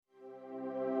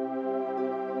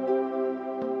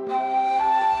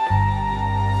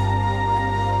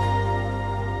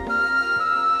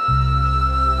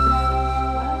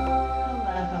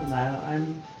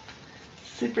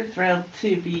thrilled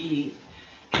to be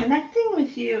connecting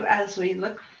with you as we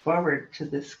look forward to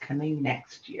this coming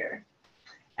next year.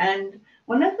 And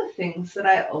one of the things that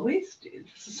I always do,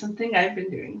 this is something I've been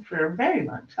doing for a very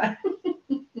long time,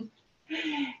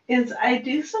 is I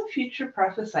do some future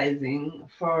prophesizing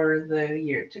for the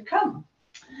year to come.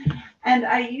 And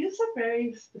I use a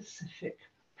very specific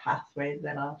pathway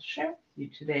that I'll share with you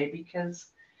today because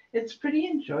it's pretty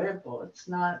enjoyable. It's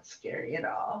not scary at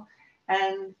all.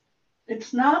 And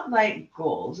it's not like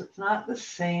goals. It's not the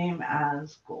same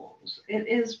as goals. It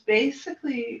is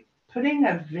basically putting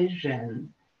a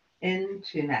vision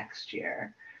into next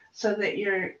year so that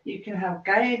you can have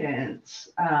guidance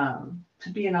to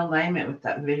be in alignment with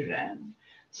that vision.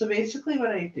 So basically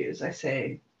what I do is I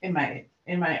say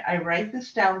I write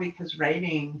this down because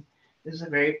writing is a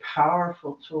very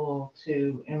powerful tool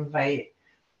to invite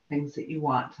things that you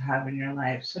want to have in your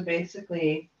life. So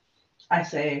basically I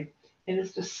say it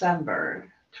is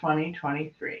December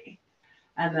 2023.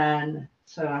 And then,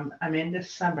 so I'm in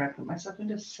December. I put myself in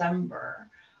December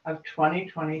of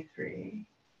 2023.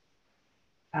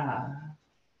 Uh,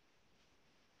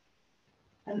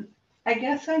 and I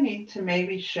guess I need to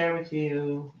maybe share with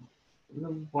you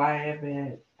the why of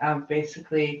it.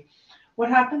 Basically, what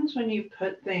happens when you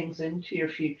put things into your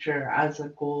future as a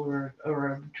goal or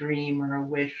a dream or a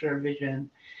wish or a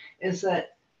vision is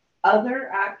that other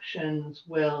actions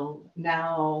will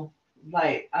now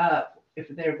light up if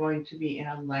they're going to be in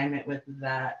alignment with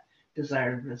that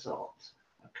desired result.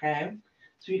 Okay?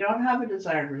 So if you don't have a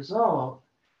desired result,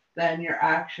 then your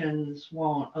actions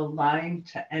won't align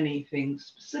to anything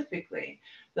specifically.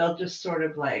 They'll just sort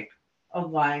of like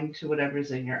align to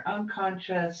whatever's in your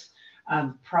unconscious,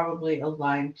 probably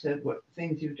align to what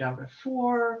things you've done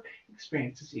before,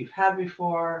 experiences you've had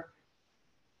before.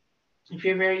 If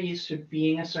you're very used to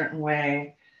being a certain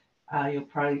way, you'll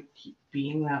probably keep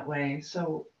being that way.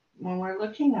 So when we're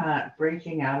looking at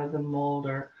breaking out of the mold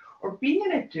or being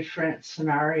in a different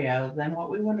scenario, then what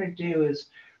we want to do is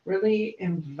really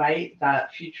invite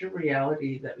that future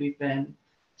reality that we've been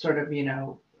sort of,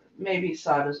 maybe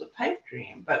saw it as a pipe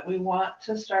dream, but we want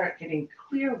to start getting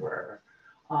clearer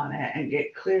on it and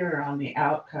get clearer on the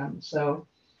outcome. So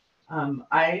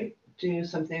I do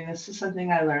something, this is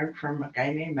something I learned from a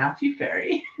guy named Matthew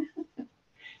Ferry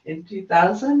in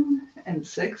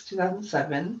 2006,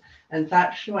 2007, and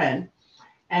That Schwen.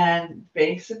 And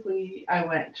basically, I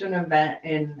went to an event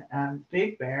in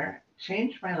Big Bear,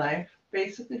 changed my life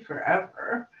basically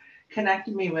forever,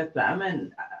 connected me with them.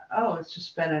 And it's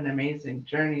just been an amazing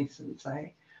journey since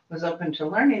I was open to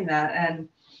learning that. And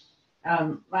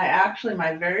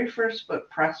my very first book,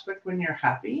 Prospect When You're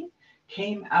Happy,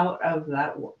 came out of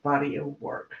that body of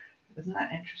work. Isn't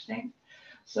that interesting?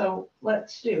 So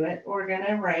let's do it. We're going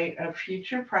to write a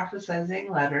future prophesizing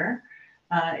letter.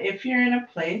 If you're in a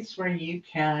place where you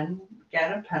can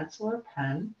get a pencil or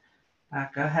pen,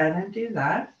 go ahead and do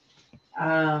that.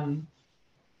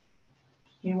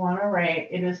 You want to write,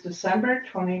 it is December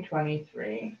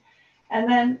 2023. And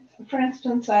then, for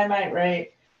instance, I might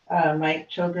write, my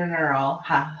children are all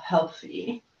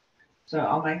healthy. So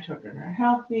all my children are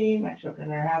healthy, my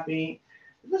children are happy.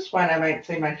 At this point, I might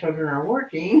say my children are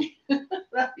working.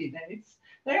 That'd be nice.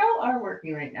 They all are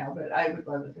working right now, but I would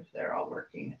love it if they're all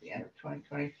working at the end of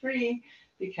 2023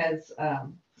 because that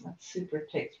super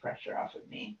takes pressure off of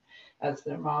me. As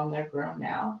their mom, they're grown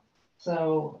now.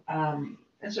 So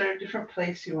is there a different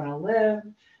place you want to live?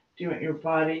 Do you want your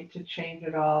body to change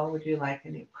at all? Would you like a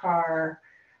new car?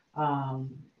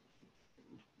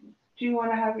 Do you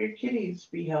want to have your kitties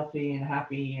be healthy and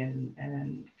happy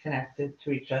and connected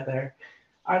to each other?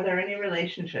 Are there any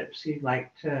relationships you'd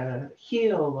like to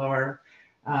heal or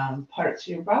parts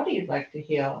of your body you'd like to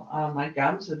heal? My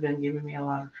gums have been giving me a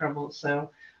lot of trouble,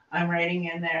 so I'm writing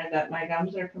in there that my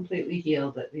gums are completely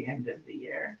healed at the end of the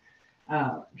year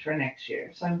for next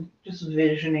year. So I'm just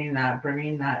visioning that,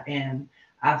 bringing that in,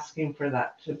 asking for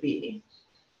that to be.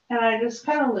 And I just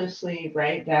kind of loosely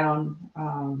write down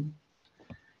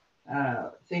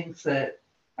things that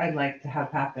I'd like to have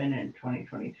happen in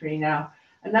 2023. Now,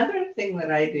 another thing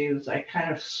that I do is I kind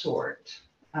of sort.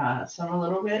 So I'm a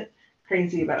little bit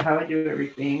crazy about how I do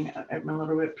everything. I'm a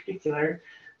little bit particular.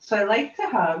 So I like to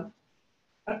have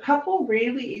a couple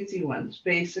really easy ones.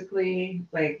 Basically,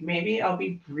 like maybe I'll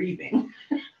be breathing.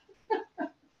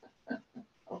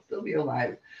 I'll still be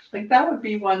alive. Like that would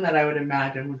be one that I would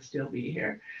imagine would still be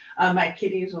here. My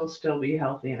kitties will still be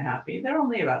healthy and happy. They're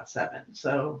only about 7,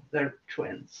 so they're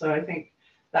twins. So I think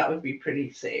that would be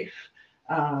pretty safe.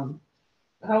 I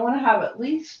want to have at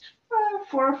least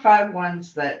 4 or 5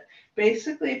 ones that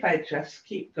basically, if I just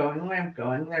keep going where I'm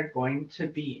going, they're going to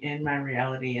be in my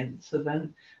reality. And so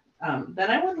then Then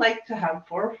I would like to have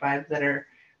 4 or 5 that are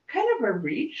kind of a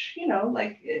reach,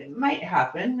 like it might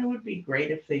happen. It would be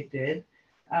great if they did.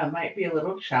 Might be a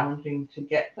little challenging to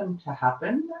get them to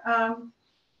happen.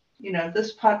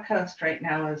 This podcast right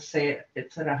now is say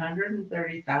it's at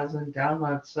 130,000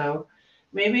 downloads. So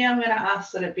maybe I'm going to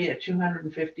ask that it be at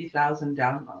 250,000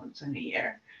 downloads in a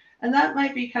year. And that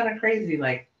might be kind of crazy,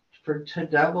 like to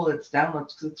double its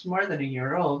downloads because it's more than a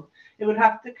year old. It would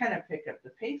have to kind of pick up the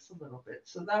pace a little bit.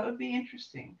 So that would be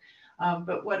interesting.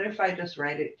 But what if I just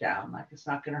write it down? Like it's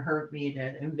not going to hurt me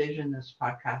to envision this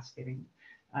podcast getting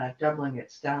doubling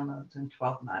its downloads in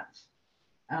 12 months.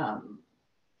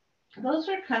 Those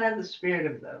are kind of the spirit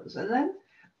of those. And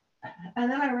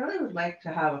then I really would like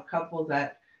to have a couple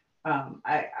that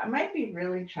I might be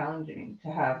really challenging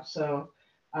to have. So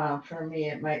for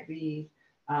me, it might be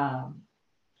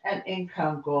an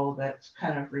income goal that's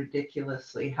kind of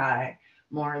ridiculously high,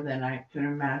 more than I can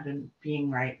imagine being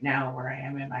right now where I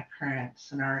am in my current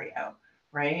scenario,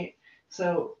 right?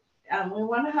 So we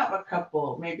want to have a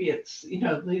couple, maybe it's,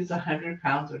 lose 100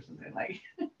 pounds or something like.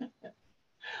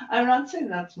 I'm not saying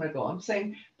that's my goal. I'm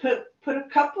saying put a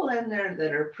couple in there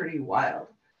that are pretty wild.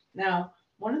 Now,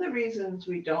 one of the reasons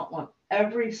we don't want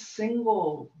every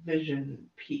single vision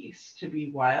piece to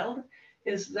be wild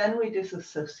is then we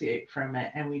disassociate from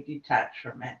it and we detach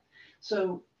from it.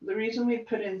 So the reason we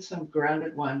put in some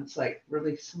grounded ones, like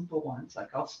really simple ones, like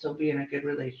I'll still be in a good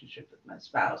relationship with my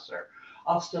spouse, or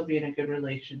I'll still be in a good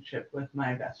relationship with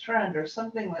my best friend, or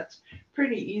something that's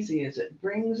pretty easy, is it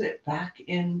brings it back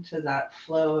into that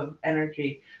flow of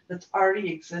energy that's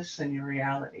already exists in your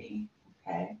reality.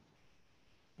 Okay.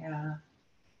 Yeah.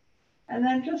 And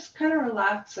then just kind of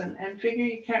relax and figure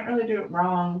you can't really do it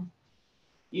wrong.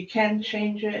 You can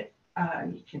change it.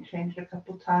 You can change it a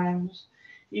couple times.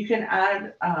 You can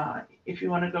add, if you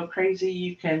want to go crazy,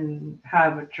 you can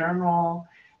have a journal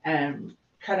and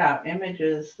cut out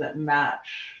images that match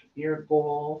your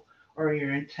goal or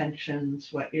your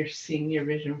intentions, what you're seeing, your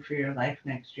vision for your life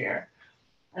next year.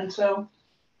 And so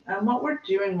what we're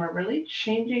doing, we're really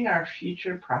changing our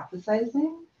future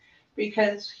prophesizing,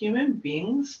 because human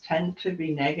beings tend to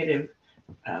be negative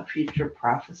future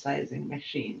prophesizing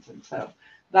machines. And so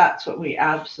that's what we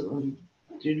absolutely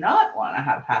do not want to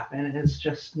have happen, is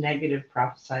just negative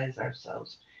prophesize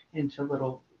ourselves into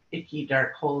little icky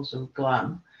dark holes of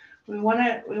glum. We want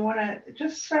to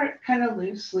just start kind of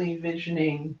loosely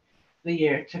visioning the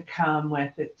year to come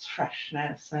with its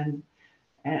freshness, and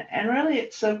really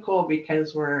it's so cool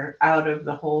because we're out of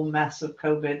the whole mess of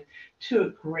COVID to a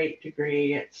great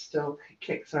degree. It still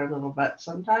kicks our little butt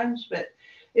sometimes, but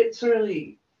it's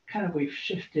really kind of, we've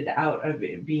shifted out of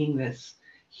it being this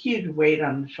huge weight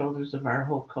on the shoulders of our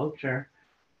whole culture.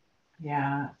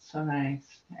 Yeah, it's so nice.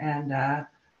 And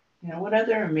what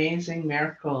other amazing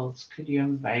miracles could you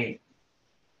invite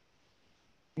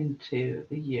into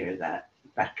the year that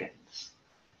beckons?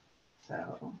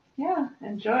 So yeah,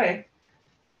 enjoy.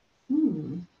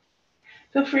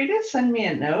 Feel free to send me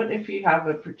a note if you have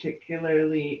a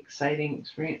particularly exciting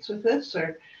experience with this,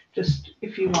 or just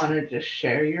if you want to just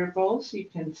share your goals, you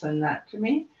can send that to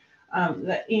me.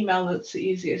 The email that's the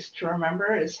easiest to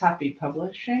remember is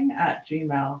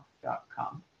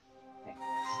happypublishing@gmail.com.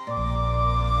 Thanks.